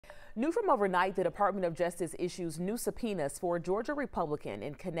New from overnight, the Department of Justice issues new subpoenas for a Georgia Republican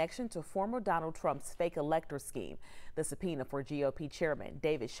in connection to former Donald Trump's fake elector scheme. The subpoena for GOP Chairman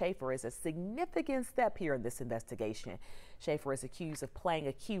David Schaefer is a significant step here in this investigation. Schaefer is accused of playing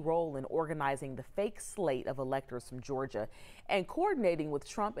a key role in organizing the fake slate of electors from Georgia and coordinating with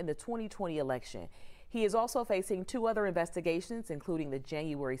Trump in the 2020 election. He is also facing two other investigations, including the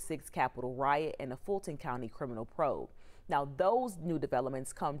January 6th Capitol riot and a Fulton County criminal probe. Now, those new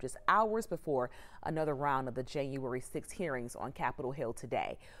developments come just hours before another round of the January 6th hearings on Capitol Hill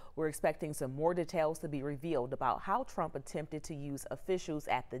today. We're expecting some more details to be revealed about how Trump attempted to use officials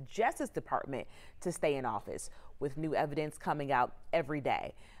at the Justice Department to stay in office, with new evidence coming out every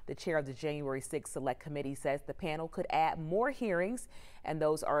day. The chair of the January 6th Select Committee says the panel could add more hearings, and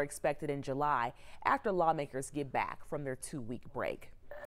those are expected in July after lawmakers get back from their 2-week break.